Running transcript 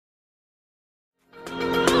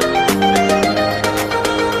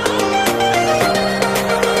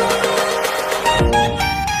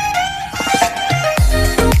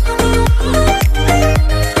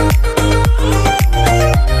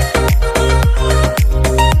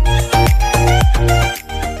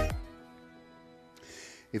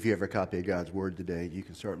If you have a copy of God's Word today, you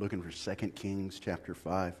can start looking for 2 Kings chapter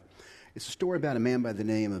 5. It's a story about a man by the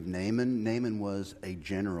name of Naaman. Naaman was a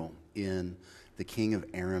general in the king of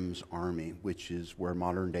Aram's army, which is where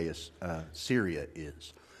modern-day Syria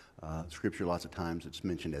is. Scripture, lots of times, it's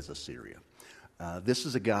mentioned as Assyria. This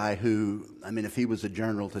is a guy who, if he was a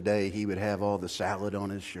general today, he would have all the salad on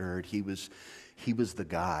his shirt. He was the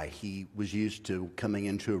guy. He was used to coming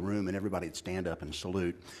into a room and everybody would stand up and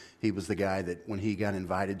salute. He was the guy that when he got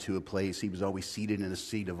invited to a place, he was always seated in a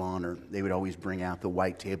seat of honor. They would always bring out the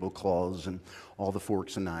white tablecloths and all the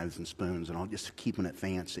forks and knives and spoons and all, just keeping it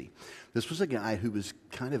fancy. This was a guy who was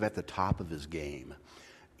kind of at the top of his game.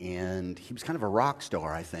 And he was kind of a rock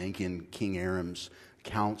star, I think, in King Aram's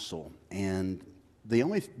council. And the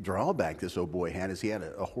only drawback this old boy had is he had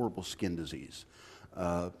a horrible skin disease.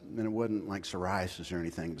 And it wasn't like psoriasis or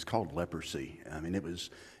anything. It was called leprosy.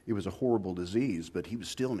 It was a horrible disease, but he was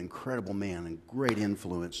still an incredible man and great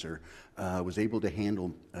influencer. Was able to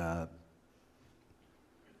handle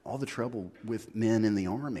all the trouble with men in the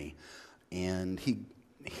army. And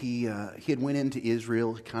he had went into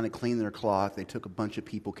Israel, kind of cleaned their cloth. They took a bunch of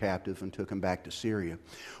people captive and took them back to Syria.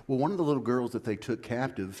 Well, one of the little girls that they took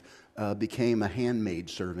captive became a handmaid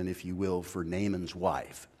servant, if you will, for Naaman's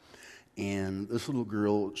wife. And this little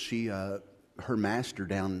girl, her master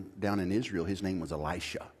down in Israel, his name was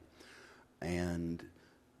Elisha. And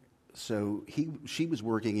so she was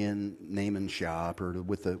working in Naaman's shop or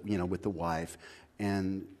with the wife.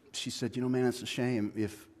 And she said, man, it's a shame.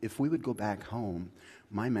 If we would go back home,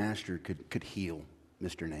 my master could heal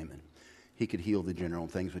Mr. Naaman. He could heal the general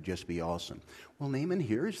and things would just be awesome. Well, Naaman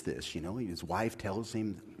hears this, his wife tells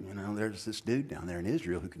him, there's this dude down there in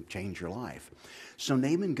Israel who can change your life. So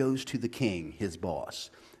Naaman goes to the king, his boss,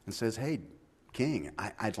 and says, hey, king,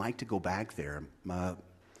 I'd like to go back there.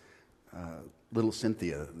 Little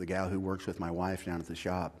Cynthia, the gal who works with my wife down at the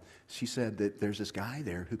shop, she said that there's this guy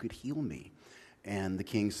there who could heal me. And the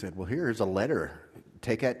king said, well, here's a letter.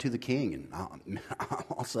 Take that to the king, and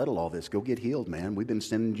I'll settle all this. Go get healed, man. We've been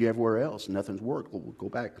sending you everywhere else. Nothing's worked. We'll go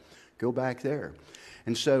back there.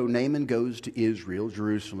 And so Naaman goes to Israel,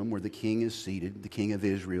 Jerusalem, where the king is seated, the king of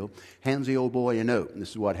Israel, hands the old boy a note. And this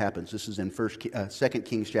is what happens. This is in 2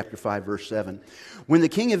 Kings chapter 5, verse 7. When the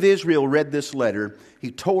king of Israel read this letter, he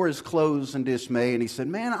tore his clothes in dismay, and he said,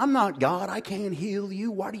 man, I'm not God. I can't heal you.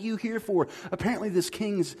 What are you here for? Apparently this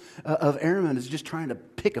king of Aram is just trying to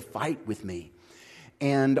pick a fight with me.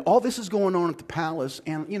 And all this is going on at the palace.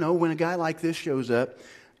 And, when a guy like this shows up,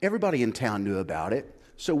 everybody in town knew about it.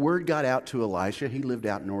 So word got out to Elisha. He lived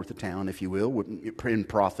out north of town, if you will, in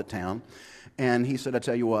Prophet Town. And he said, I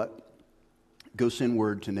tell you what, go send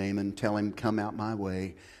word to Naaman. Tell him, come out my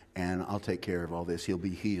way, and I'll take care of all this. He'll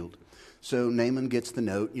be healed. So Naaman gets the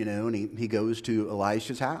note, and he goes to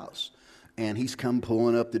Elisha's house. And he's come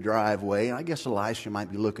pulling up the driveway. I guess Elisha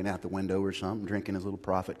might be looking out the window or something, drinking his little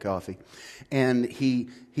prophet coffee. And he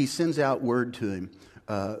sends out word to him.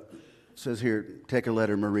 Says, here, take a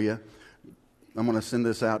letter, Maria. I'm going to send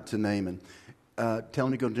this out to Naaman. Tell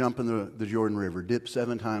him to go jump in the Jordan River. Dip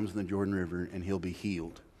 7 times in the Jordan River, and he'll be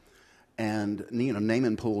healed. And,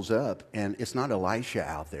 Naaman pulls up, and it's not Elisha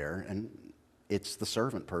out there. And it's the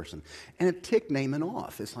servant person. And it ticked Naaman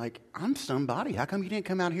off. It's like, I'm somebody. How come you didn't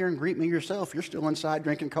come out here and greet me yourself? You're still inside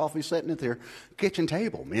drinking coffee, sitting at their kitchen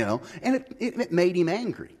table, And it made him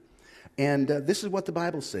angry. And this is what the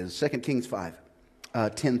Bible says, 2 Kings 5,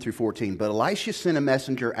 10 through 14. But Elisha sent a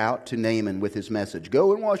messenger out to Naaman with his message.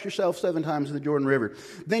 Go and wash yourself 7 times in the Jordan River.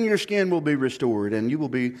 Then your skin will be restored, and you will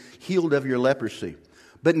be healed of your leprosy.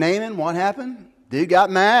 But Naaman, what happened? Dude got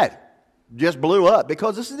mad. Just blew up,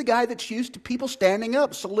 because this is the guy that's used to people standing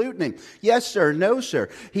up, saluting him. Yes, sir. No, sir.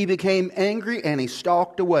 He became angry and he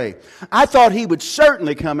stalked away. I thought he would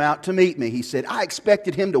certainly come out to meet me, he said. I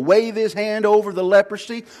expected him to wave his hand over the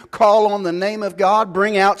leprosy, call on the name of God,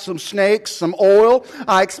 bring out some snakes, some oil.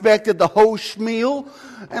 I expected the whole schmeal,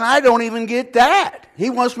 and I don't even get that. He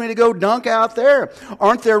wants me to go dunk out there.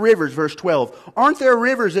 Aren't there rivers, verse 12, aren't there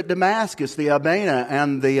rivers at Damascus, the Abana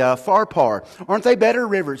and the Pharpar? Aren't they better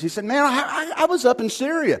rivers? He said, man, I was up in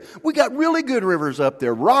Syria. We got really good rivers up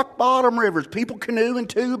there, rock bottom rivers. People canoe and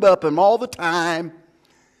tube up them all the time.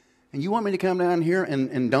 And you want me to come down here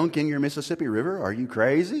and dunk in your Mississippi River? Are you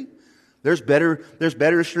crazy? There's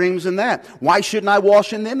better streams than that. Why shouldn't I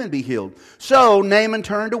wash in them and be healed? So Naaman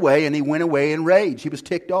turned away, and he went away in rage. He was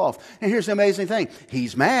ticked off. And here's the amazing thing.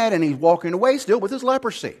 He's mad, and he's walking away still with his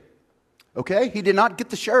leprosy. Okay? He did not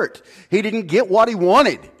get the shirt. He didn't get what he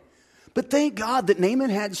wanted. But thank God that Naaman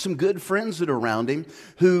had some good friends that are around him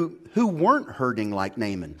who weren't hurting like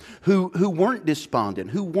Naaman, who weren't despondent,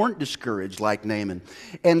 who weren't discouraged like Naaman.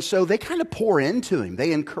 And so they kind of pour into him.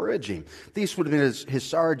 They encourage him. These would have been his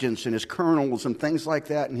sergeants and his colonels and things like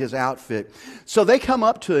that in his outfit. So they come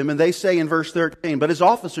up to him and they say in verse 13, but his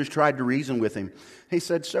officers tried to reason with him. They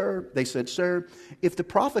said, sir, if the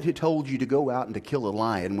prophet had told you to go out and to kill a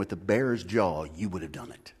lion with a bear's jaw, you would have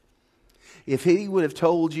done it. If he would have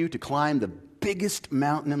told you to climb the biggest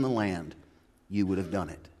mountain in the land, you would have done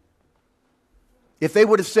it. If they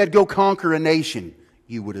would have said, go conquer a nation,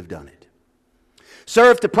 you would have done it. Sir,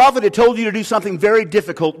 if the prophet had told you to do something very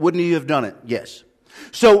difficult, wouldn't you have done it? Yes.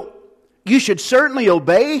 So you should certainly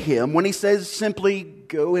obey him when he says simply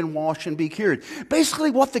go and wash and be cured. Basically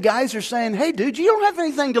what the guys are saying, hey dude, you don't have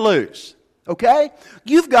anything to lose. Okay?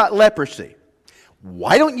 You've got leprosy.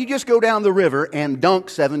 Why don't you just go down the river and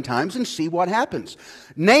dunk 7 times and see what happens?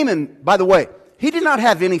 Naaman, by the way, he did not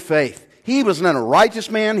have any faith. He was not a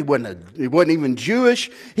righteous man. He wasn't even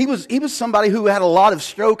Jewish. He was somebody who had a lot of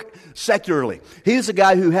stroke secularly. He was a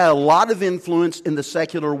guy who had a lot of influence in the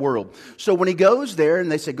secular world. So when he goes there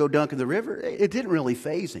and they say, go dunk in the river, it didn't really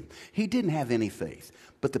faze him. He didn't have any faith,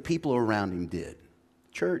 but the people around him did.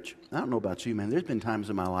 Church, I don't know about you, man. There's been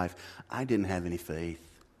times in my life I didn't have any faith,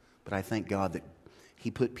 but I thank God that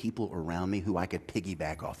He put people around me who I could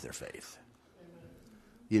piggyback off their faith.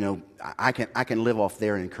 You know, I can live off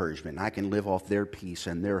their encouragement. I can live off their peace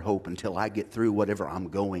and their hope until I get through whatever I'm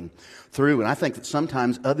going through. And I think that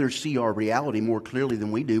sometimes others see our reality more clearly than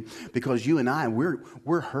we do, because you and I,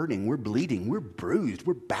 we're hurting, we're bleeding, we're bruised,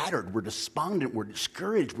 we're battered, we're despondent, we're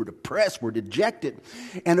discouraged, we're depressed, we're dejected.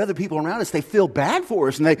 And other people around us, they feel bad for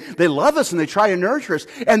us and they love us and they try to nurture us.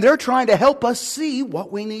 And they're trying to help us see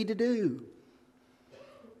what we need to do.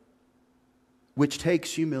 Which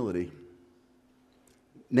takes humility.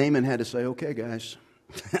 Naaman had to say, okay, guys,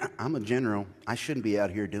 I'm a general. I shouldn't be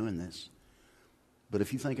out here doing this. But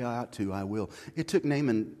if you think I ought to, I will. It took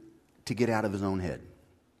Naaman to get out of his own head.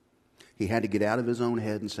 He had to get out of his own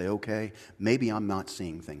head and say, okay, maybe I'm not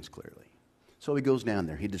seeing things clearly. So he goes down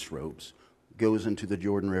there. He disrobes, goes into the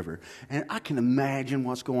Jordan River. And I can imagine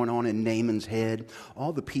what's going on in Naaman's head,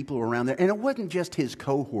 all the people around there. And it wasn't just his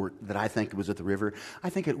cohort that I think was at the river. I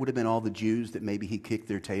think it would have been all the Jews that maybe he kicked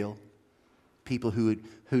their tail. People who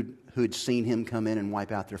had seen him come in and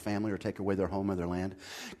wipe out their family or take away their home or their land.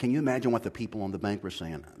 Can you imagine what the people on the bank were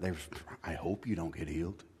saying? I hope you don't get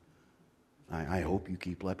healed. I hope you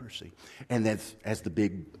keep leprosy. And that's, as the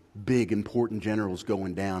big important general's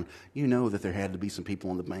going down, you know that there had to be some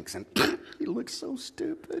people on the bank saying, he looks so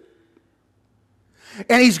stupid.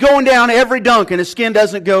 And he's going down every dunk, and his skin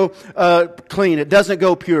doesn't go clean. It doesn't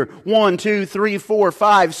go pure. 1, 2, 3, 4,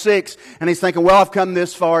 5, 6. And he's thinking, well, I've come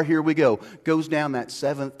this far. Here we go. Goes down that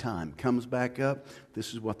 7th time. Comes back up.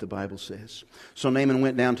 This is what the Bible says. So Naaman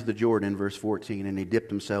went down to the Jordan in verse 14, and he dipped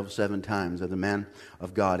himself 7 times. As the man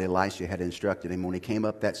of God, Elisha, had instructed him. When he came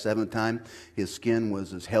up that 7th time, his skin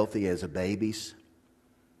was as healthy as a baby's,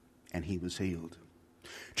 and he was healed.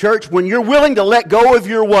 Church, when you're willing to let go of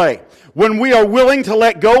your way, when we are willing to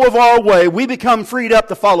let go of our way, we become freed up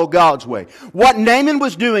to follow God's way. What Naaman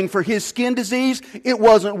was doing for his skin disease, it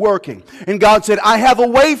wasn't working. And God said, I have a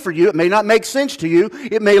way for you. It may not make sense to you.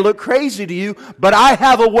 It may look crazy to you, but I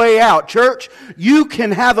have a way out. Church, you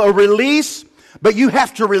can have a release, but you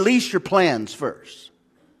have to release your plans first.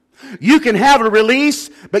 You can have a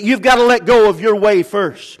release, but you've got to let go of your way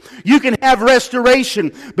first. You can have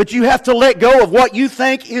restoration, but you have to let go of what you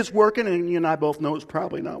think is working, and you and I both know it's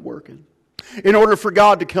probably not working. In order for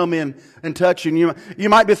God to come in and touch you. You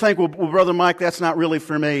might be thinking, well, Brother Mike, that's not really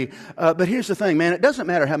for me. But here's the thing, man. It doesn't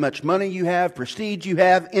matter how much money you have, prestige you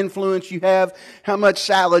have, influence you have, how much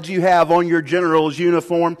salad you have on your general's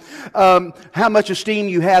uniform, how much esteem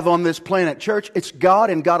you have on this planet. Church, it's God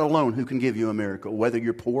and God alone who can give you a miracle, whether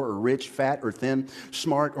you're poor or rich, fat or thin,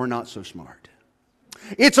 smart or not so smart.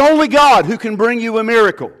 It's only God who can bring you a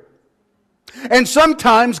miracle. And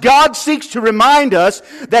sometimes God seeks to remind us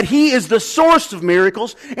that He is the source of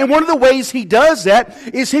miracles. And one of the ways He does that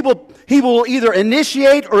is He will either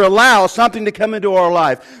initiate or allow something to come into our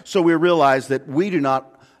life. So we realize that we do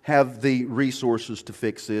not have the resources to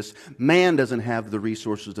fix this. Man doesn't have the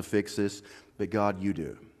resources to fix this. But God, you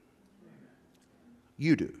do.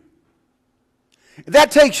 You do.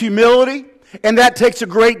 That takes humility. And that takes a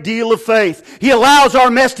great deal of faith. He allows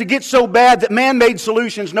our mess to get so bad that man-made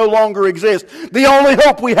solutions no longer exist. The only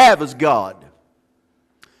hope we have is God.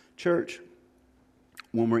 Church,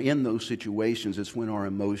 when we're in those situations, it's when our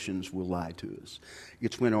emotions will lie to us.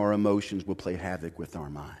 It's when our emotions will play havoc with our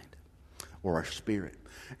mind. or our spirit.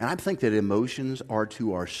 And I think that emotions are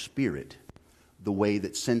to our spirit the way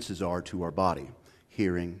that senses are to our body: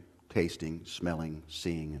 hearing, tasting, smelling,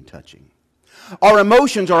 seeing, and touching. Our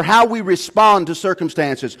emotions are how we respond to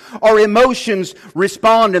circumstances. Our emotions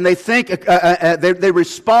respond, and they think they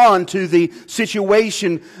respond to the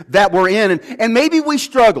situation that we're in. And maybe we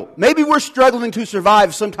struggle. Maybe we're struggling to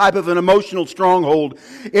survive some type of an emotional stronghold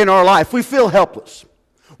in our life. We feel helpless.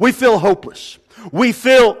 We feel hopeless. We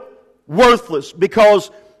feel worthless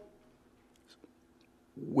because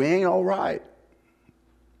we ain't all right.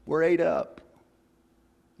 We're ate up.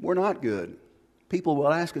 We're not good. People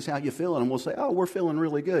will ask us how you feeling, and we'll say, oh, we're feeling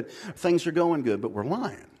really good. Things are going good, but we're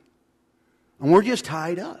lying. And we're just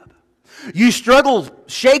tied up. You struggle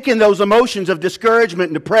shaking those emotions of discouragement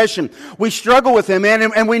and depression. We struggle with them,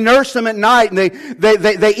 and we nurse them at night, and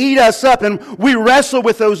they eat us up, and we wrestle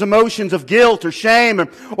with those emotions of guilt or shame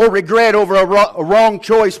or regret over a wrong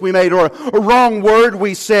choice we made, or a wrong word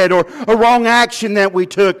we said, or a wrong action that we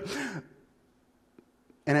took.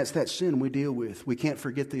 And it's that sin we deal with. We can't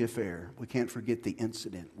forget the affair. We can't forget the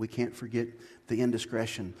incident. We can't forget the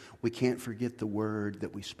indiscretion. We can't forget the word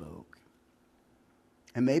that we spoke.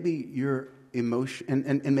 And maybe your emotion,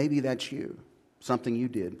 and maybe that's you, something you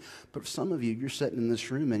did. But for some of you, you're sitting in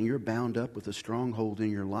this room and you're bound up with a stronghold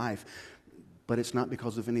in your life. But it's not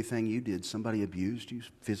because of anything you did. Somebody abused you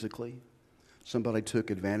physically. Somebody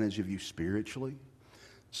took advantage of you spiritually.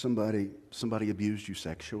 Somebody abused you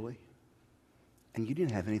sexually. And you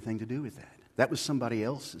didn't have anything to do with that. That was somebody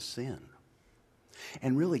else's sin.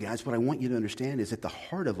 And really, guys, what I want you to understand is at the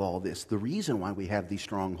heart of all this, the reason why we have these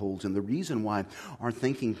strongholds and the reason why our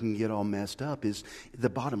thinking can get all messed up is the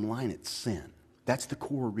bottom line, it's sin. That's the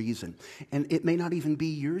core reason. And it may not even be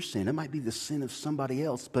your sin. It might be the sin of somebody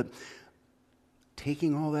else. But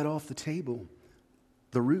taking all that off the table,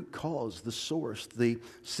 the root cause, the source, the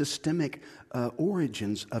systemic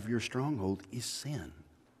origins of your stronghold is sin.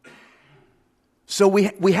 So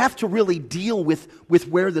we have to really deal with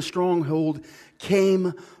where the stronghold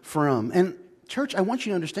came from. And church, I want you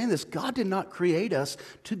to understand this. God did not create us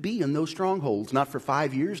to be in those strongholds. Not for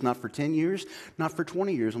 5 years, not for 10 years, not for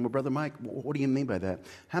 20 years. And well, Brother Mike, what do you mean by that?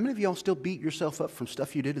 How many of y'all still beat yourself up from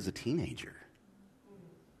stuff you did as a teenager?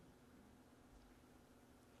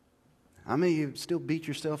 How many of you still beat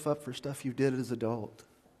yourself up for stuff you did as an adult?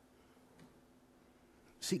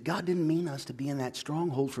 See, God didn't mean us to be in that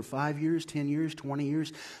stronghold for 5 years, 10 years, 20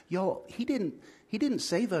 years. Y'all, He didn't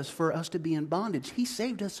save us for us to be in bondage. He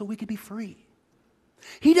saved us so we could be free.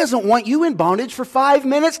 He doesn't want you in bondage for 5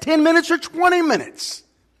 minutes, 10 minutes, or 20 minutes.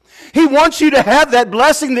 He wants you to have that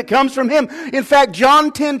blessing that comes from Him. In fact,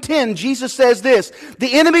 John 10:10, Jesus says this: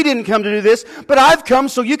 the enemy didn't come to do this, but I've come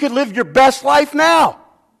so you could live your best life now.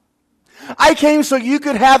 I came so you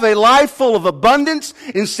could have a life full of abundance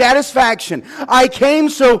and satisfaction. I came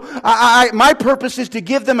so my purpose is to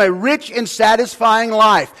give them a rich and satisfying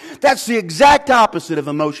life. That's the exact opposite of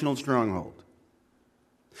emotional stronghold.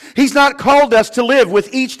 He's not called us to live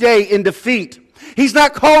with each day in defeat. He's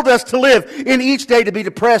not called us to live in each day to be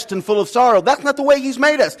depressed and full of sorrow. That's not the way He's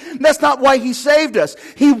made us. That's not why He saved us.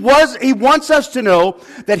 He wants us to know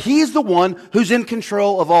that He's the one who's in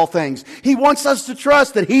control of all things. He wants us to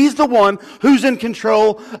trust that He's the one who's in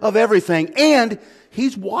control of everything. And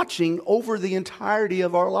He's watching over the entirety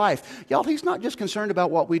of our life. Y'all, He's not just concerned about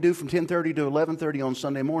what we do from 10:30 to 11:30 on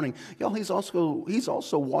Sunday morning. Y'all, He's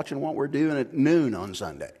also watching what we're doing at noon on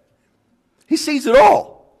Sunday. He sees it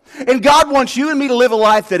all. And God wants you and me to live a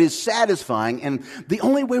life that is satisfying. And the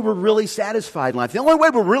only way we're really satisfied in life, the only way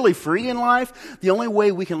we're really free in life, the only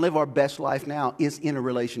way we can live our best life now is in a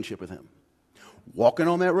relationship with Him. Walking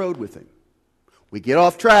on that road with Him. We get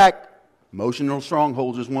off track. Emotional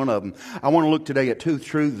strongholds is one of them. I want to look today at 2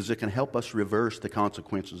 truths that can help us reverse the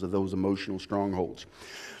consequences of those emotional strongholds.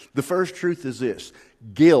 The first truth is this: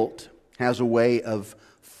 guilt has a way of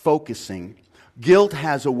focusing. Guilt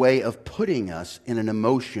has a way of putting us in an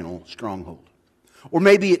emotional stronghold. Or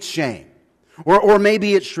maybe it's shame. Or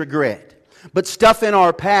maybe it's regret. But stuff in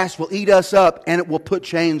our past will eat us up, and it will put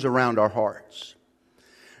chains around our hearts.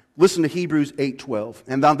 Listen to Hebrews 8:12.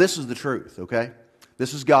 And now this is the truth, okay?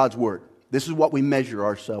 This is God's Word. This is what we measure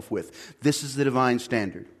ourselves with. This is the divine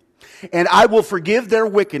standard. And I will forgive their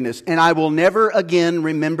wickedness, and I will never again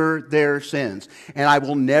remember their sins. And I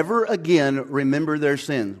will never again remember their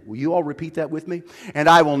sins. Will you all repeat that with me? And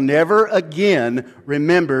I will never again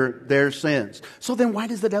remember their sins. So then why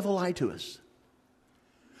does the devil lie to us?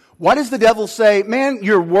 Why does the devil say, man,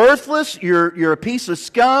 you're worthless, you're a piece of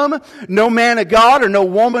scum, no man of God or no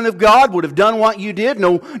woman of God would have done what you did,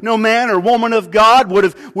 no man or woman of God would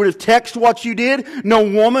have texted what you did, no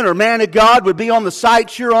woman or man of God would be on the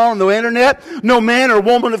sites you're on the internet, no man or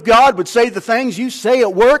woman of God would say the things you say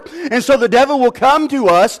at work, and so the devil will come to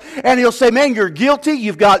us and he'll say, man, you're guilty,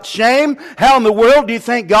 you've got shame, how in the world do you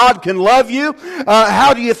think God can love you?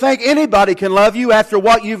 How do you think anybody can love you after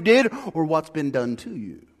what you've did or what's been done to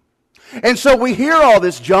you? And so we hear all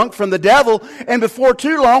this junk from the devil, and before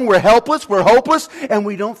too long we're helpless, we're hopeless, and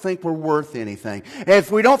we don't think we're worth anything. And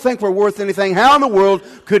if we don't think we're worth anything, how in the world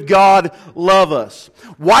could God love us?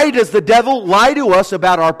 Why does the devil lie to us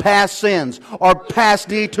about our past sins, our past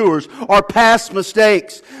detours, our past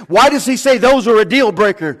mistakes? Why does he say those are a deal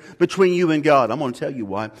breaker between you and God? I'm going to tell you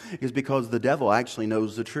why. It's because the devil actually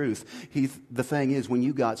knows the truth. The thing is, when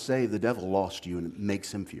you got saved, the devil lost you, and it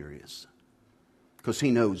makes him furious. Because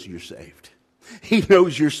he knows you're saved. He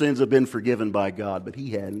knows your sins have been forgiven by God, but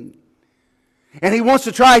he hadn't. And he wants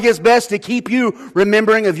to try his best to keep you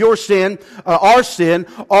remembering of your sin,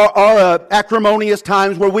 our acrimonious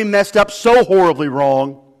times where we messed up so horribly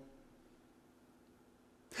wrong.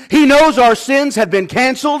 He knows our sins have been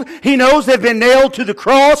canceled. He knows they've been nailed to the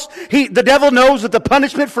cross. The devil knows that the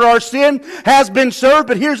punishment for our sin has been served.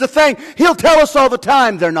 But here's the thing. He'll tell us all the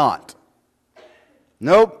time they're not.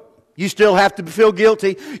 Nope. You still have to feel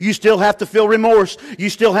guilty. You still have to feel remorse. You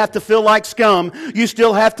still have to feel like scum. You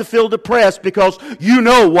still have to feel depressed because you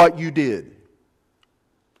know what you did.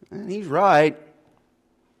 And he's right.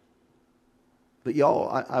 But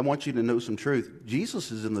y'all, I want you to know some truth. Jesus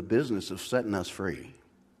is in the business of setting us free.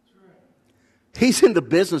 He's in the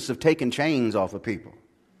business of taking chains off of people.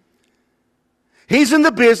 He's in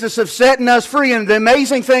the business of setting us free. And the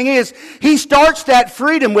amazing thing is, He starts that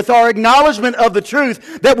freedom with our acknowledgement of the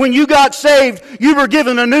truth that when you got saved, you were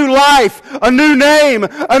given a new life, a new name,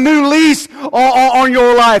 a new lease on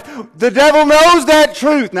your life. The devil knows that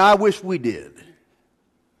truth. Now, I wish we did.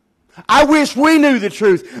 I wish we knew the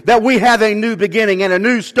truth, that we have a new beginning and a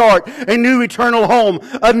new start, a new eternal home,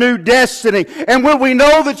 a new destiny. And when we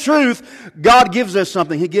know the truth, God gives us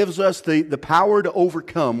something. He gives us the power to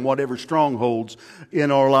overcome whatever strongholds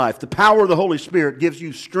in our life. The power of the Holy Spirit gives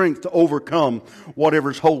you strength to overcome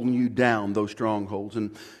whatever's holding you down, those strongholds.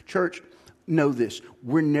 And church, know this.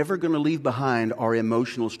 We're never going to leave behind our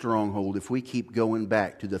emotional stronghold if we keep going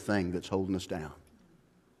back to the thing that's holding us down.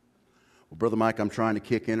 Well, Brother Mike, I'm trying to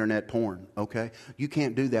kick internet porn. Okay? You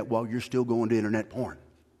can't do that while you're still going to internet porn.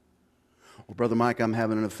 Well, Brother Mike, I'm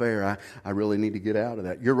having an affair. I really need to get out of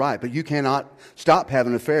that. You're right, but you cannot stop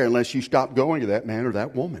having an affair unless you stop going to that man or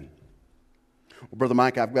that woman. Well, Brother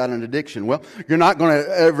Mike, I've got an addiction. Well, you're not going to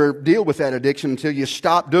ever deal with that addiction until you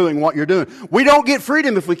stop doing what you're doing. We don't get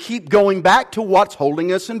freedom if we keep going back to what's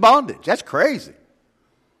holding us in bondage. That's crazy.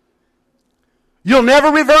 You'll never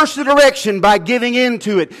reverse the direction by giving in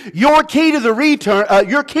to it. Your key to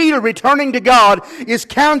returning to God is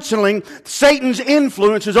counseling Satan's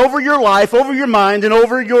influences over your life, over your mind, and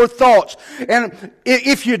over your thoughts. And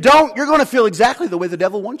if you don't, you're going to feel exactly the way the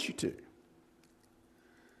devil wants you to.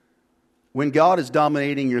 When God is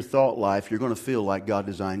dominating your thought life, you're going to feel like God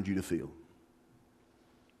designed you to feel.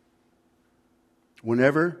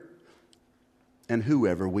 Whenever and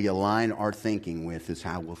whoever we align our thinking with is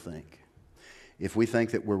how we'll think. If we think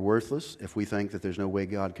that we're worthless, if we think that there's no way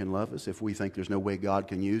God can love us, if we think there's no way God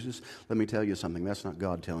can use us, let me tell you something. That's not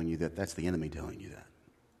God telling you that. That's the enemy telling you that.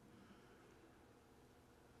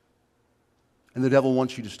 And the devil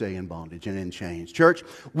wants you to stay in bondage and in chains. Church,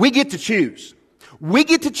 we get to choose. We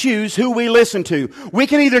get to choose who we listen to. We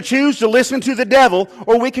can either choose to listen to the devil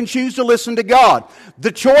or we can choose to listen to God.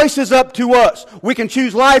 The choice is up to us. We can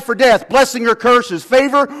choose life or death, blessing or curses,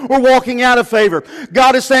 favor or walking out of favor.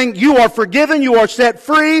 God is saying you are forgiven, you are set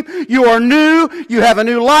free, you are new, you have a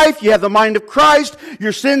new life, you have the mind of Christ,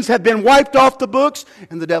 your sins have been wiped off the books,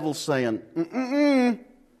 and the devil's saying,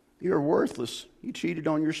 you're worthless. You cheated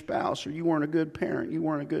on your spouse, or you weren't a good parent, you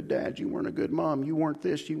weren't a good dad, you weren't a good mom, you weren't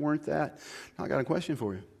this, you weren't that. Now I got a question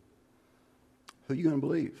for you. Who are you going to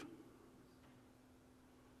believe?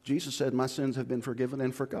 Jesus said, my sins have been forgiven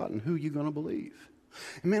and forgotten. Who are you going to believe?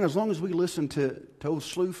 And man, as long as we listen to old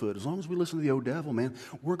Slewfoot, as long as we listen to the old devil, man,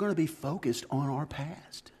 we're going to be focused on our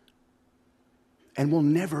past. And we'll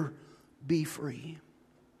never be free.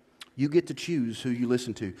 You get to choose who you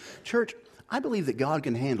listen to. Church, I believe that God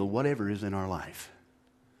can handle whatever is in our life.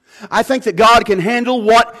 I think that God can handle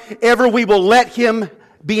whatever we will let Him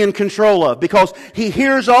be in control of, because He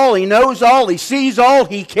hears all, He knows all, He sees all,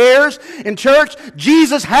 He cares. In church,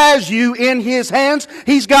 Jesus has you in His hands.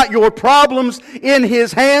 He's got your problems in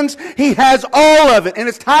His hands. He has all of it. And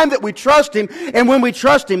it's time that we trust Him. And when we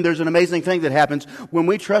trust Him, there's an amazing thing that happens. When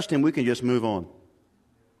we trust Him, we can just move on.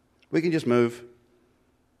 We can just move.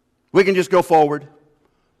 We can just go forward.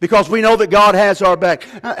 Because we know that God has our back.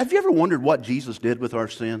 Now, have you ever wondered what Jesus did with our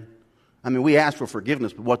sin? I mean, we ask for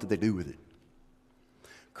forgiveness, but what did they do with it?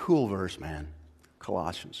 Cool verse, man.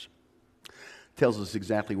 Colossians. Tells us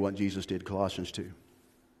exactly what Jesus did, Colossians 2.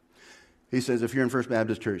 He says, if you're in First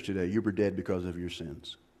Baptist Church today, you were dead because of your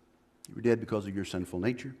sins. You were dead because of your sinful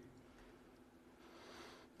nature.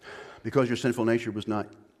 Because your sinful nature was not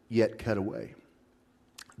yet cut away.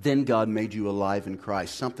 Then God made you alive in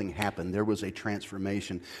Christ. Something happened. There was a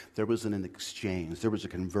transformation. There was an exchange. There was a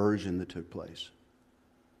conversion that took place.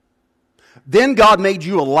 Then God made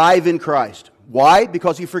you alive in Christ. Why?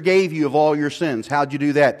 Because He forgave you of all your sins. How'd you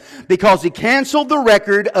do that? Because He canceled the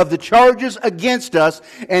record of the charges against us,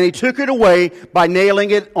 and He took it away by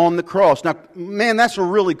nailing it on the cross. Now, man, that's a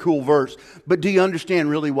really cool verse. But do you understand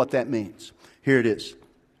really what that means? Here it is.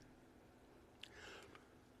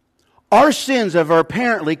 Our sins are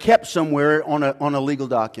apparently kept somewhere on a legal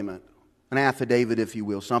document. An affidavit, if you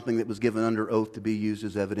will, something that was given under oath to be used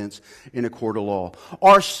as evidence in a court of law.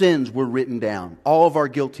 Our sins were written down. All of our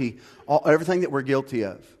everything that we're guilty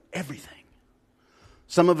of. Everything.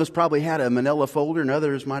 Some of us probably had a manila folder and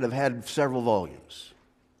others might have had several volumes.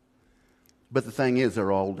 But the thing is,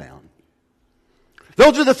 they're all down.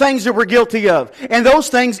 Those are the things that we're guilty of. And those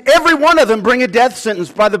things, every one of them bring a death sentence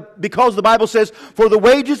because the Bible says, for the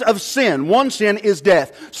wages of sin, one sin is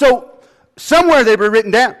death. So, somewhere they were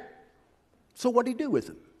written down. So what did He do with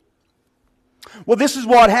them? Well, this is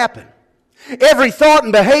what happened. Every thought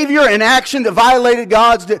and behavior and action that violated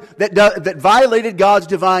God's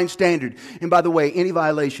divine standard. And by the way, any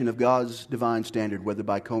violation of God's divine standard, whether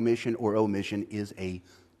by commission or omission, is a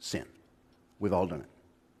sin. We've all done it.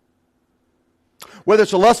 Whether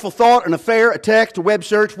it's a lustful thought, an affair, a text, a web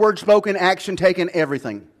search, word spoken, action taken,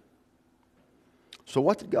 everything. So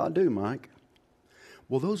what did God do, Mike?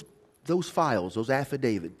 Well, those files, those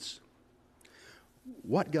affidavits,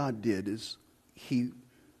 what God did is He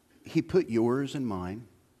put yours and mine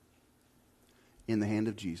in the hand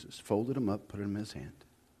of Jesus, folded them up, put them in His hand.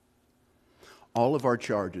 All of our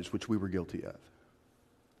charges, which we were guilty of.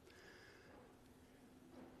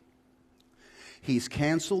 He's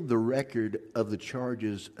canceled the record of the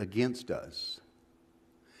charges against us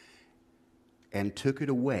and took it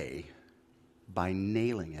away by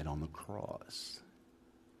nailing it on the cross.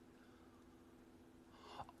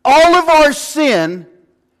 All of our sin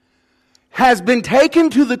has been taken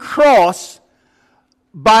to the cross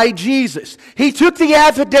by Jesus. He took the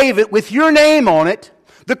affidavit with your name on it,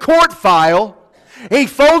 the court file. He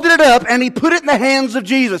folded it up and He put it in the hands of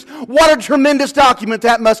Jesus. What a tremendous document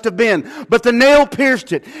that must have been. But the nail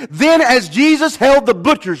pierced it. Then as Jesus held the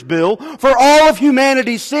butcher's bill for all of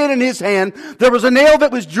humanity's sin in His hand, there was a nail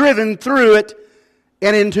that was driven through it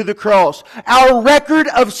and into the cross. Our record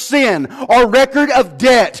of sin, our record of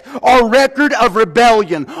debt, our record of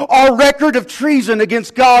rebellion, our record of treason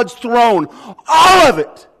against God's throne, all of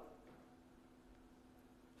it.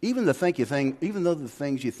 Even though the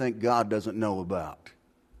things you think God doesn't know about,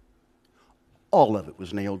 all of it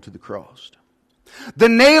was nailed to the cross. The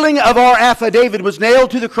nailing of our affidavit was nailed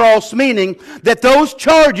to the cross, meaning that those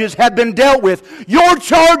charges had been dealt with. Your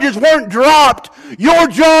charges weren't dropped. Your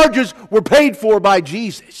charges were paid for by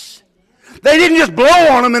Jesus. They didn't just blow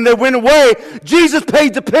on them and they went away. Jesus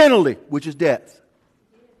paid the penalty, which is death.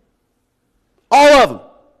 All of them.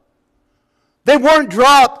 They weren't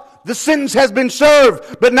dropped. The sentence has been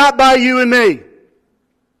served, but not by you and me.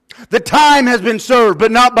 The time has been served,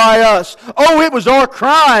 but not by us. Oh, it was our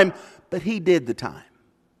crime, but He did the time.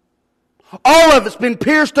 All of it's been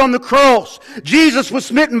pierced on the cross. Jesus was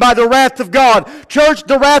smitten by the wrath of God. Church,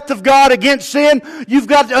 the wrath of God against sin, you've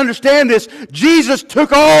got to understand this. Jesus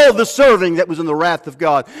took all the serving that was in the wrath of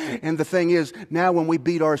God. And the thing is, now when we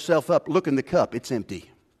beat ourselves up, look in the cup, it's empty.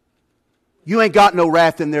 You ain't got no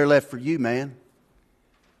wrath in there left for you, man.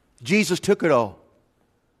 Jesus took it all.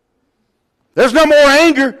 There's no more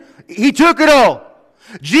anger. He took it all.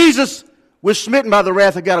 Jesus was smitten by the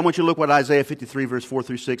wrath of God. I want you to look what Isaiah 53 verse 4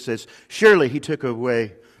 through 6 says. Surely He took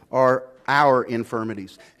away our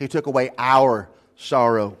infirmities. He took away our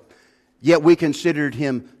sorrow. Yet we considered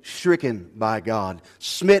Him stricken by God,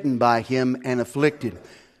 smitten by Him and afflicted.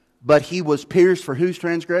 But He was pierced for whose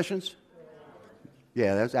transgressions?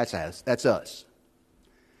 Yeah, that's us. That's us.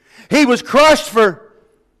 He was crushed for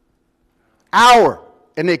our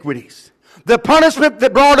iniquities. The punishment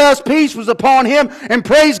that brought us peace was upon Him, and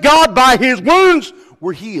praise God, by His wounds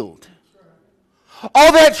we're healed.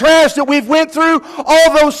 All that trash that we've went through,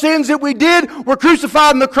 all those sins that we did, were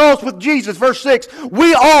crucified on the cross with Jesus. Verse 6,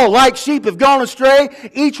 we all, like sheep, have gone astray.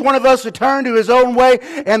 Each one of us has turned to his own way,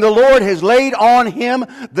 and the Lord has laid on Him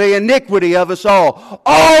the iniquity of us all.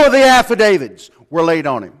 All of the affidavits were laid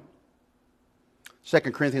on Him. 2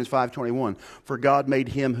 Corinthians 5:21, for God made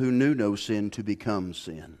Him who knew no sin to become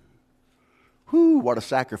sin. Whew, what a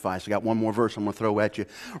sacrifice. I got one more verse I'm going to throw at you.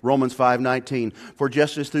 Romans 5:19. For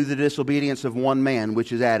just as through the disobedience of one man,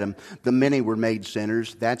 which is Adam, the many were made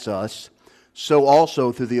sinners, that's us, so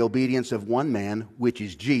also through the obedience of one man, which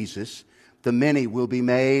is Jesus, the many will be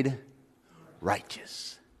made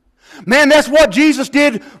righteous. Man, that's what Jesus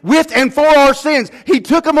did with and for our sins. He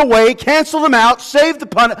took them away, canceled them out, served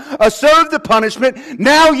the punishment.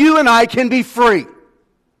 Now you and I can be free.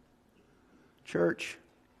 Church,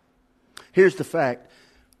 here's the fact.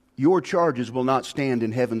 Your charges will not stand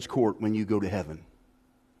in heaven's court when you go to heaven.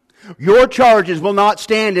 Your charges will not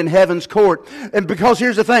stand in heaven's court. And because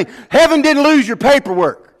here's the thing. Heaven didn't lose your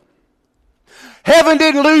paperwork. Heaven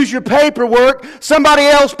didn't lose your paperwork. Somebody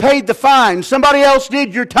else paid the fine. Somebody else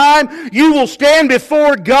did your time. You will stand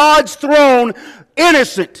before God's throne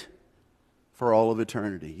innocent for all of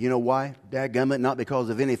eternity. You know why? Dadgummit, not because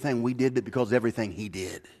of anything we did, but because of everything He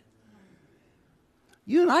did.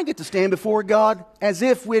 You and I get to stand before God as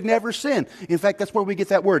if we had never sinned. In fact, that's where we get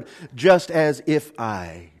that word, just as if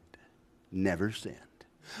I'd never sinned.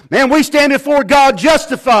 Man, we stand before God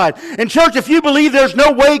justified. And church, if you believe there's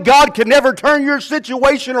no way God can never turn your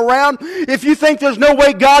situation around, if you think there's no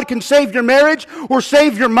way God can save your marriage, or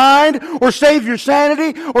save your mind, or save your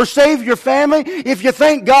sanity, or save your family, if you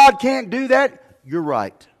think God can't do that, you're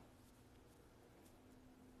right.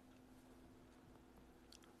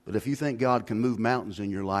 But if you think God can move mountains in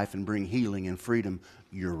your life and bring healing and freedom,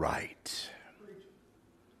 you're right.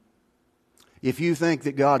 If you think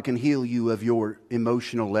that God can heal you of your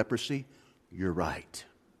emotional leprosy, you're right.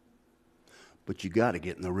 But you got to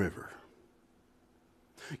get in the river.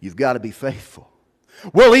 You've got to be faithful.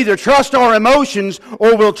 We'll either trust our emotions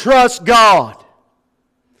or we'll trust God.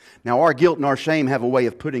 Now, our guilt and our shame have a way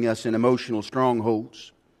of putting us in emotional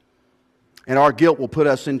strongholds. And our guilt will put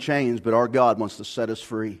us in chains, but our God wants to set us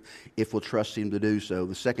free if we'll trust Him to do so.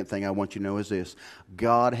 The second thing I want you to know is this.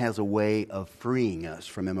 God has a way of freeing us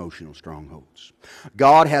from emotional strongholds.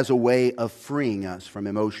 God has a way of freeing us from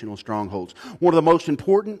emotional strongholds. One of the most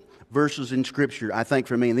important verses in Scripture, I think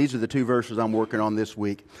for me, and these are the two verses I'm working on this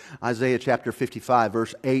week. Isaiah chapter 55,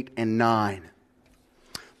 verse 8 and 9.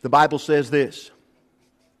 The Bible says this.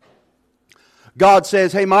 God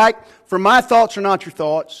says, hey Mike, for my thoughts are not your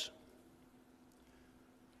thoughts.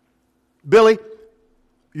 Billy,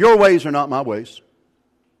 your ways are not my ways.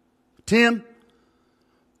 Tim,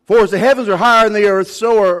 for as the heavens are higher than the earth,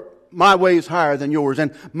 so are my ways higher than yours,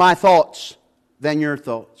 and my thoughts than your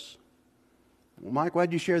thoughts. Well, Mike,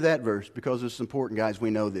 why'd you share that verse? Because it's important, guys.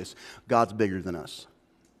 We know this. God's bigger than us.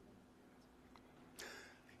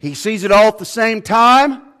 He sees it all at the same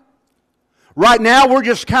time. Right now, we're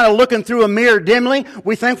just kind of looking through a mirror dimly.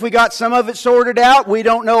 We think we got some of it sorted out. We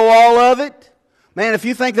don't know all of it. Man, if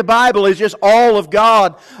you think the Bible is just all of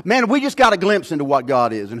God, man, we just got a glimpse into what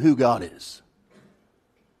God is and who God is.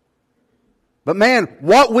 But man,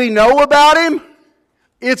 what we know about Him,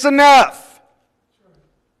 it's enough.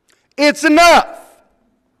 It's enough.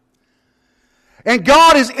 And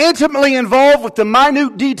God is intimately involved with the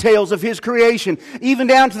minute details of His creation, even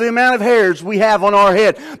down to the amount of hairs we have on our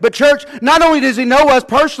head. But church, not only does He know us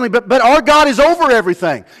personally, but our God is over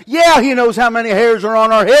everything. Yeah, He knows how many hairs are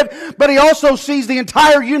on our head, but He also sees the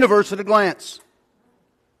entire universe at a glance.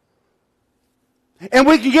 And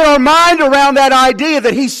we can get our mind around that idea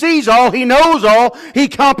that He sees all, He knows all, He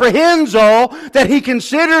comprehends all, that He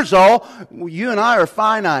considers all. Well, you and I are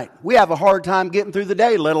finite. We have a hard time getting through the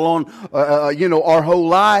day, let alone, our whole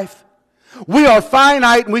life. We are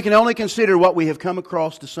finite and we can only consider what we have come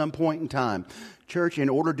across to some point in time. Church, in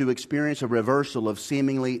order to experience a reversal of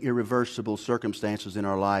seemingly irreversible circumstances in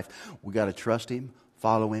our life, we've got to trust Him,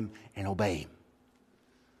 follow Him, and obey Him.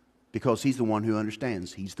 Because He's the one who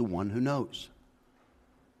understands. He's the one who knows.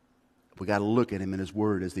 We got to look at Him and His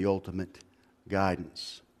Word as the ultimate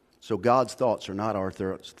guidance. So God's thoughts are not our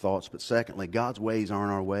thoughts, but secondly, God's ways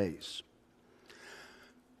aren't our ways.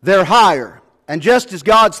 They're higher. And just as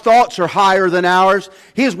God's thoughts are higher than ours,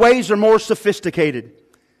 His ways are more sophisticated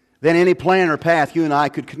than any plan or path you and I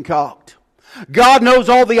could concoct. God knows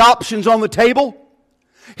all the options on the table.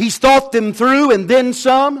 He's thought them through and then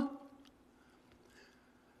some.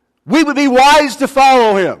 We would be wise to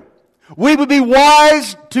follow Him. We would be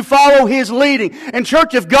wise to follow His leading. And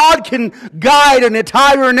church, if God can guide an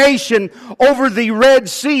entire nation over the Red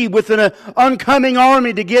Sea with an oncoming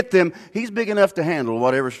army to get them, He's big enough to handle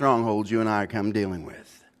whatever strongholds you and I come dealing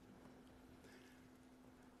with.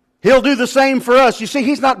 He'll do the same for us. You see,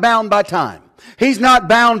 He's not bound by time. He's not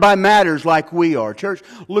bound by matters like we are. Church,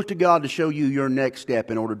 look to God to show you your next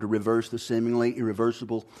step in order to reverse the seemingly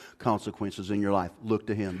irreversible consequences in your life. Look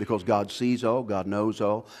to Him, because God sees all, God knows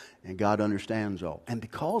all, and God understands all. And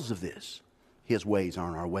because of this, His ways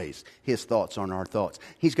aren't our ways. His thoughts aren't our thoughts.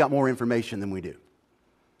 He's got more information than we do.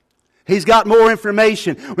 He's got more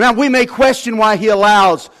information. Now, we may question why He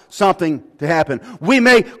allows something to happen. We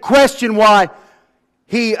may question why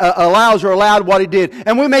He allows or allowed what He did.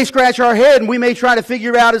 And we may scratch our head and we may try to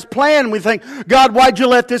figure out His plan. And we think, God, why'd you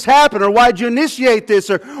let this happen? Or why'd you initiate this?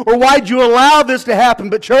 Or why'd you allow this to happen?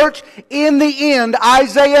 But church, in the end,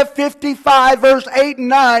 Isaiah 55 verse 8 and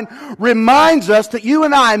 9 reminds us that you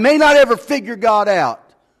and I may not ever figure God out.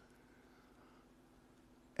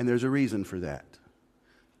 And there's a reason for that.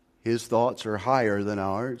 His thoughts are higher than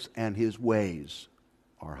ours, and His ways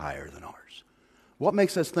are higher than ours. What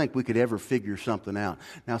makes us think we could ever figure something out?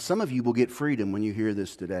 Now, some of you will get freedom when you hear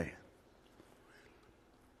this today.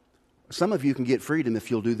 Some of you can get freedom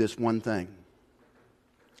if you'll do this one thing.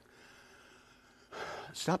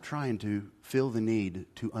 Stop trying to feel the need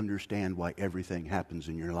to understand why everything happens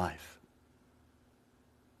in your life.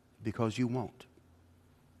 Because you won't.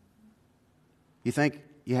 You think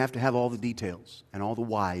you have to have all the details and all the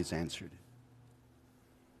whys answered.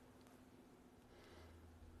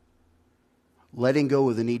 Letting go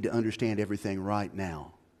of the need to understand everything right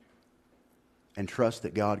now and trust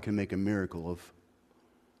that God can make a miracle of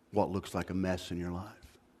what looks like a mess in your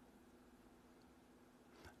life.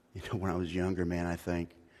 You know, when I was younger, man, I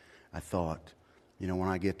thought, you know, when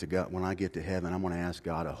I get to heaven, I'm going to ask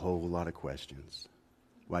God a whole lot of questions.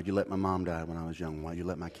 Why'd you let my mom die when I was young? Why'd you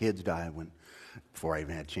let my kids die before I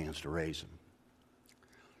even had a chance to raise them?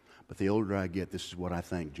 But the older I get, this is what I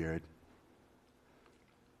think, Jared.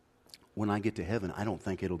 When I get to heaven, I don't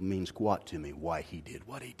think it'll mean squat to me why He did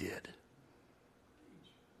what He did.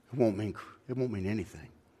 It won't mean anything.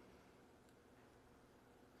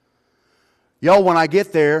 Y'all, when I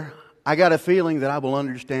get there, I got a feeling that I will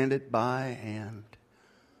understand it by and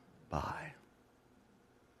by.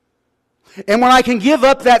 And when I can give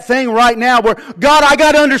up that thing right now where, God, I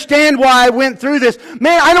got to understand why I went through this.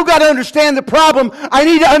 Man, I don't got to understand the problem. I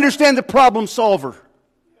need to understand the problem solver.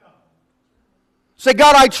 Say,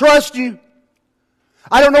 God, I trust You.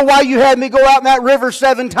 I don't know why You had me go out in that river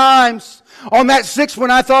 7 times. On that 6th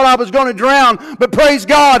one, I thought I was going to drown. But praise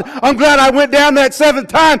God, I'm glad I went down that 7th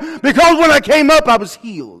time, because when I came up, I was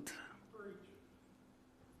healed.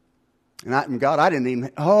 And God, I didn't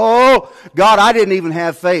even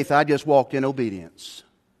have faith. I just walked in obedience.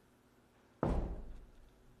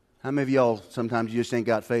 How many of y'all, sometimes you just ain't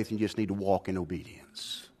got faith and you just need to walk in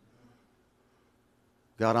obedience?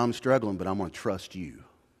 God, I'm struggling, but I'm going to trust You.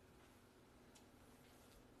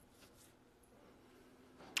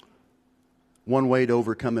 One way to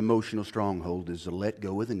overcome emotional stronghold is to let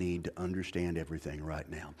go of the need to understand everything right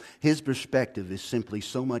now. His perspective is simply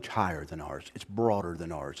so much higher than ours. It's broader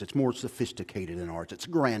than ours. It's more sophisticated than ours. It's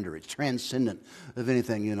grander. It's transcendent of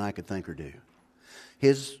anything you and I could think or do.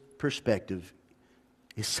 His perspective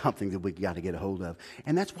is something that we've got to get a hold of.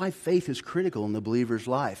 And that's why faith is critical in the believer's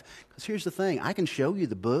life. Because here's the thing. I can show you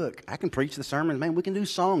the book. I can preach the sermon. Man, we can do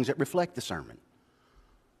songs that reflect the sermon.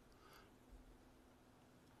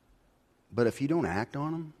 But if you don't act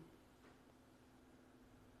on them,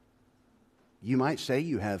 you might say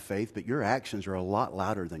you have faith, but your actions are a lot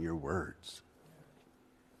louder than your words.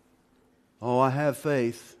 Oh, I have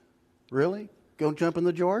faith. Really? Go jump in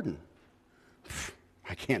the Jordan.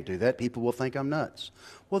 I can't do that. People will think I'm nuts.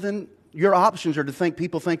 Well, then your options are to think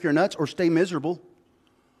people think you're nuts or stay miserable.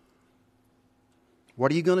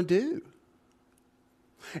 What are you going to do?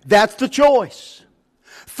 That's the choice.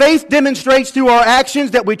 Faith demonstrates through our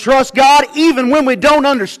actions that we trust God even when we don't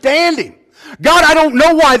understand Him. God, I don't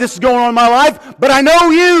know why this is going on in my life, but I know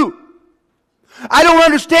You. I don't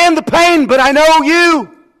understand the pain, but I know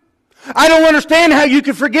You. I don't understand how You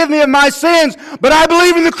can forgive me of my sins, but I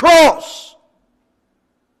believe in the cross.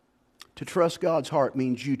 To trust God's heart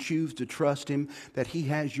means you choose to trust Him, that He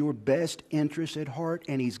has your best interest at heart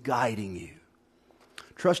and He's guiding you.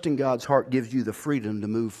 Trusting God's heart gives you the freedom to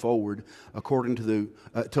move forward according to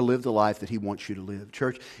live the life that He wants you to live.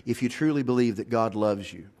 Church, if you truly believe that God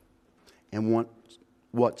loves you and wants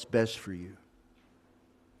what's best for you,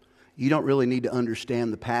 You don't really need to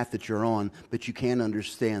understand the path that you're on, but you can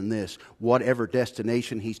understand this. Whatever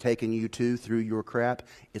destination He's taking you to through your crap,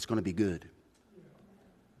 it's going to be good.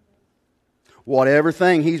 Whatever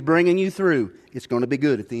thing He's bringing you through, it's going to be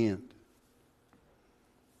good at the end.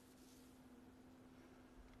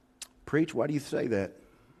 Preach, why do you say that?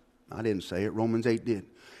 I didn't say it. Romans 8 did.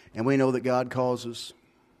 And we know that God causes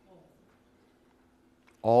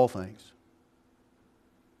all things.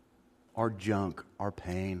 Our junk, our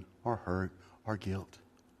pain, our hurt, our guilt,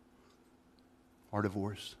 our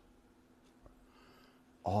divorce.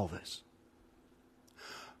 All this.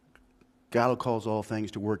 God will cause all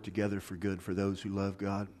things to work together for good for those who love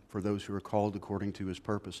God, for those who are called according to His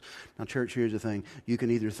purpose. Now, church, here's the thing. You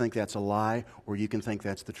can either think that's a lie or you can think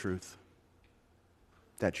that's the truth.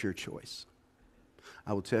 That's your choice.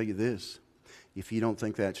 I will tell you this. If you don't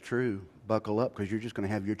think that's true, buckle up, because you're just going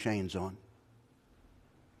to have your chains on.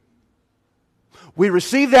 We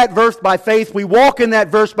receive that verse by faith. We walk in that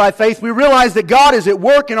verse by faith. We realize that God is at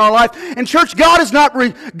work in our life. And church, God is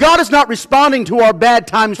not responding to our bad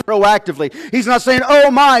times proactively. He's not saying, "Oh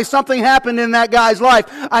my, something happened in that guy's life.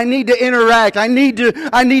 I need to interact. I need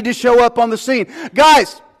to show up on the scene."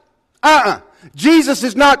 Guys, Jesus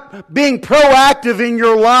is not being proactive in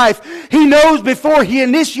your life. He knows before He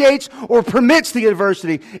initiates or permits the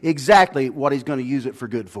adversity exactly what He's going to use it for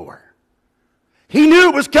good for. He knew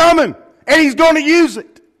it was coming, and He's going to use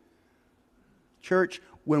it. Church,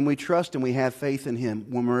 when we trust and we have faith in Him,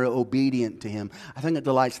 when we're obedient to Him, I think it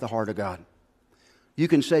delights the heart of God. You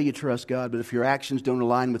can say you trust God, but if your actions don't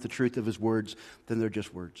align with the truth of His words, then they're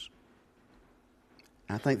just words.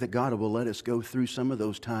 I think that God will let us go through some of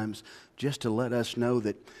those times just to let us know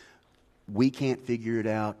that we can't figure it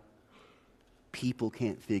out, people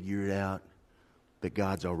can't figure it out, but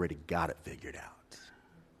God's already got it figured out.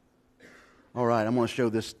 All right, I'm going to show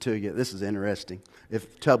this to you. This is interesting.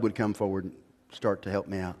 If Tub would come forward and start to help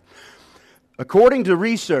me out. According to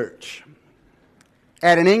research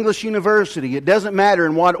at an English university, it doesn't matter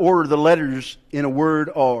in what order the letters in a word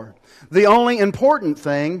are. The only important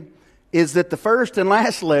thing is that the first and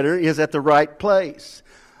last letter is at the right place.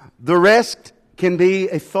 The rest can be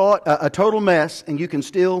a total mess, and you can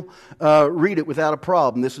still read it without a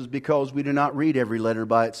problem. This is because we do not read every letter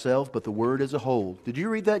by itself, but the word as a whole. Did you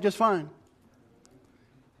read that just fine?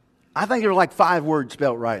 I think there were like 5 words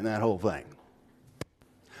spelt right in that whole thing.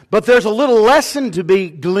 But there's a little lesson to be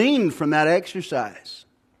gleaned from that exercise.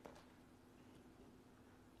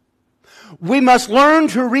 We must learn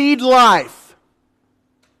to read life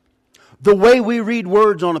the way we read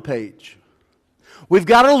words on a page. We've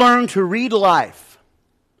got to learn to read life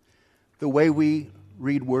the way we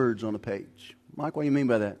read words on a page. Mike, what do you mean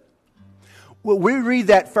by that? Well, we read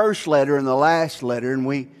that first letter and the last letter, and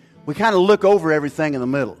we kind of look over everything in the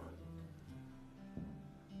middle.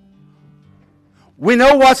 We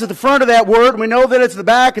know what's at the front of that word. We know that it's the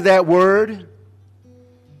back of that word.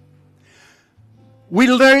 We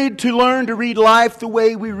need to learn to read life the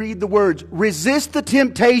way we read the words. Resist the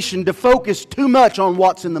temptation to focus too much on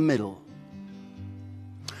what's in the middle.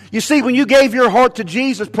 You see, when you gave your heart to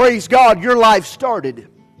Jesus, praise God, your life started.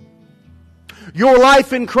 Your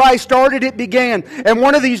life in Christ started, it began. And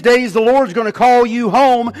one of these days, the Lord's going to call you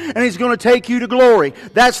home, and He's going to take you to glory.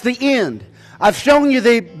 That's the end. I've shown you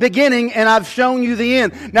the beginning, and I've shown you the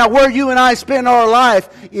end. Now, where you and I spend our life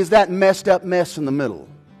is that messed up mess in the middle.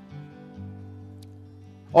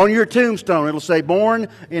 On your tombstone, it'll say born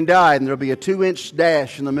and died, and there'll be a 2-inch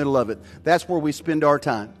dash in the middle of it. That's where we spend our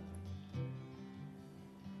time.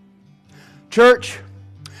 Church,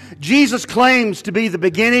 Jesus claims to be the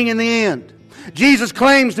beginning and the end. Jesus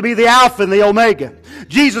claims to be the Alpha and the Omega.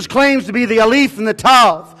 Jesus claims to be the Aleph and the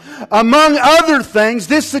Tav. Among other things,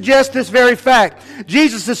 this suggests this very fact.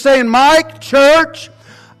 Jesus is saying, Mike, church,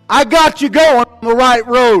 I got you going on the right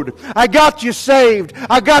road. I got you saved.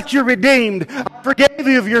 I got you redeemed. I forgave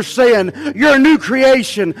you of your sin. You're a new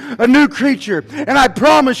creation, a new creature. And I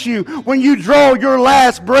promise you, when you draw your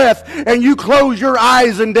last breath and you close your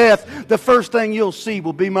eyes in death, the first thing you'll see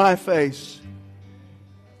will be my face.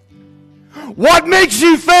 What makes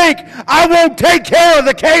you think I won't take care of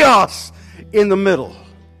the chaos in the middle?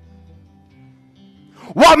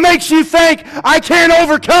 What makes you think I can't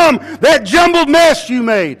overcome that jumbled mess you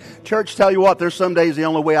made? Church, tell you what, there's some days the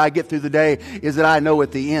only way I get through the day is that I know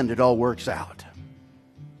at the end it all works out.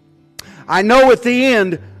 I know at the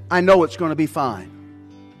end, I know it's going to be fine.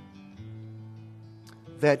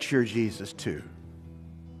 That's your Jesus too.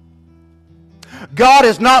 God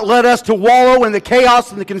has not led us to wallow in the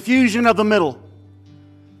chaos and the confusion of the middle.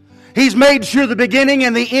 He's made sure the beginning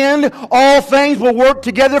and the end, all things will work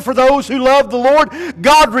together for those who love the Lord.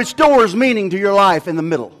 God restores meaning to your life in the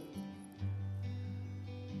middle.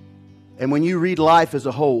 And when you read life as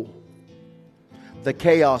a whole, the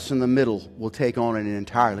chaos in the middle will take on an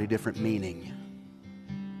entirely different meaning.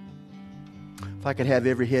 If I could have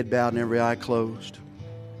every head bowed and every eye closed.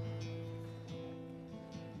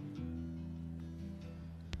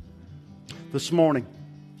 This morning,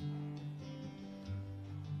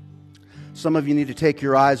 some of you need to take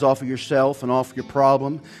your eyes off of yourself and off your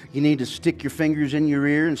problem. You need to stick your fingers in your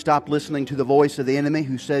ear and stop listening to the voice of the enemy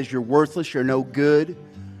who says you're worthless, you're no good,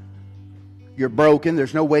 you're broken,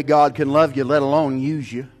 there's no way God can love you, let alone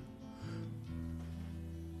use you.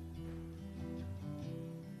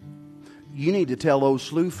 You need to tell old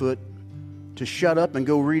Slewfoot to shut up and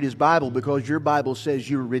go read his Bible, because your Bible says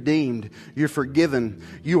you're redeemed, you're forgiven,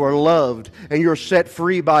 you are loved, and you're set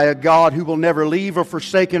free by a God who will never leave or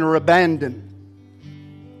forsaken or abandon.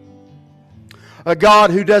 A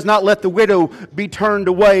God who does not let the widow be turned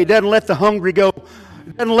away, doesn't let the hungry go,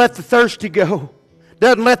 doesn't let the thirsty go,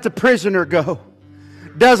 doesn't let the prisoner go,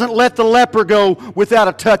 doesn't let the leper go without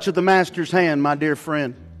a touch of the Master's hand, my dear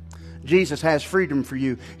friend. Jesus has freedom for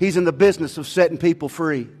you. He's in the business of setting people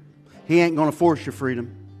free. He ain't going to force your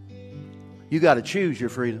freedom. You got to choose your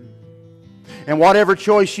freedom. And whatever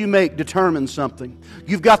choice you make determines something.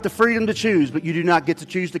 You've got the freedom to choose, but you do not get to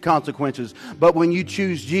choose the consequences. But when you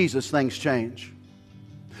choose Jesus, things change.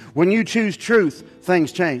 When you choose truth,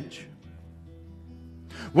 things change.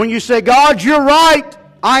 When you say, God, you're right.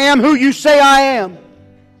 I am who you say I am.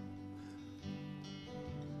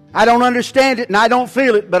 I don't understand it and I don't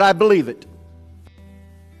feel it, but I believe it.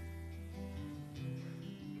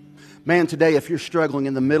 Man, today, if you're struggling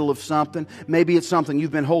in the middle of something, maybe it's something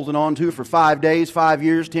you've been holding on to for 5 days, 5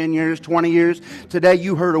 years, 10 years, 20 years. Today,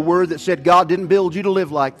 you heard a word that said God didn't build you to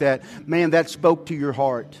live like that. Man, that spoke to your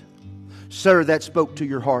heart. Sir, that spoke to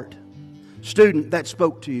your heart. Student, that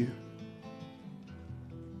spoke to you.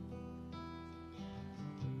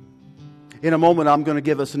 In a moment, I'm going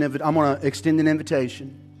to extend an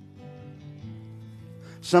invitation.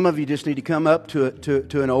 Some of you just need to come up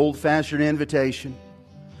to an old-fashioned invitation.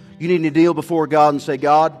 You need to kneel before God and say,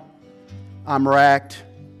 God, I'm racked.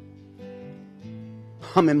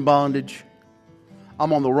 I'm in bondage.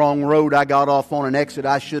 I'm on the wrong road. I got off on an exit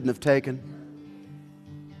I shouldn't have taken.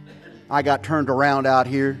 I got turned around out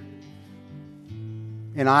here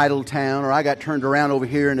in Idletown, or I got turned around over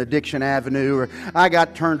here in Addiction Avenue, or I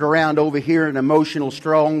got turned around over here in Emotional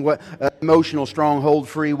Stronghold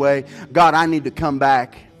Freeway. God, I need to come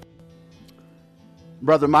back.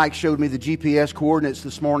 Brother Mike showed me the GPS coordinates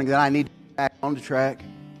this morning that I need to get back on the track.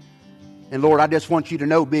 And Lord, I just want you to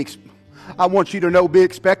know, be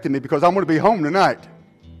expecting me, because I'm going to be home tonight.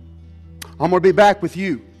 I'm going to be back with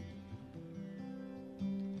you.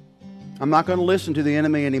 I'm not going to listen to the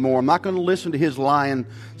enemy anymore. I'm not going to listen to his lying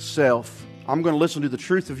self. I'm going to listen to the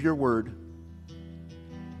truth of your word.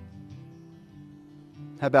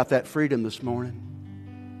 How about that freedom this morning?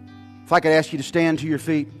 If I could ask you to stand to your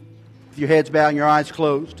feet, with your heads bowed and your eyes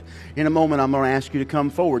closed. In a moment, I'm going to ask you to come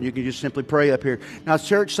forward. You can just simply pray up here. Now,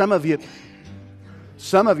 church, some of you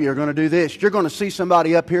are going to do this. You're going to see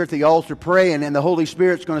somebody up here at the altar praying, and the Holy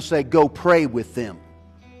Spirit's going to say, go pray with them.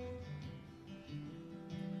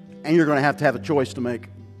 And you're going to have a choice to make.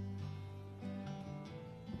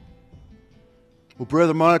 Well,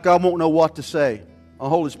 Brother Mike, I won't know what to say. The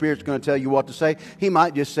Holy Spirit's going to tell you what to say. He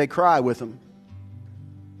might just say, cry with them.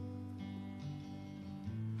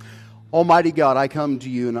 Almighty God, I come to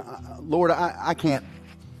you, and Lord, I can't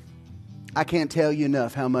tell you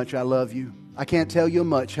enough how much I love you. I can't tell you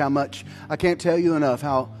I can't tell you enough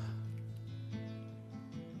how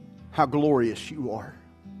glorious you are.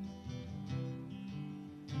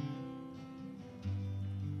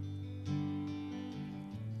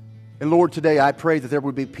 And Lord, today I pray that there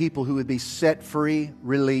would be people who would be set free,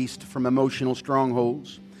 released from emotional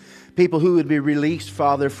strongholds. People who would be released,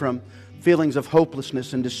 Father, from feelings of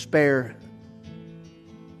hopelessness and despair.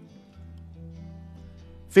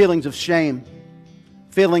 Feelings of shame.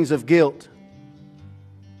 Feelings of guilt.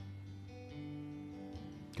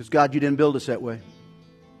 Because God, you didn't build us that way.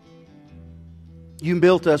 You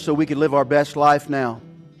built us so we could live our best life now.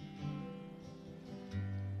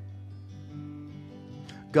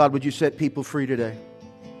 God, would you set people free today?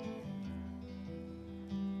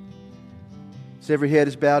 As every head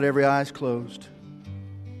is bowed, every eye is closed.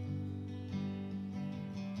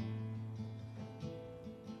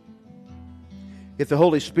 If the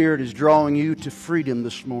Holy Spirit is drawing you to freedom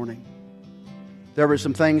this morning, there were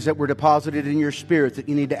some things that were deposited in your spirit that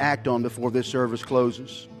you need to act on before this service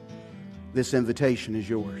closes. This invitation is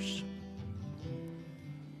yours.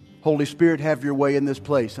 Holy Spirit, have your way in this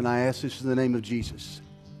place, and I ask this in the name of Jesus.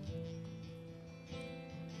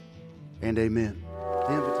 And amen.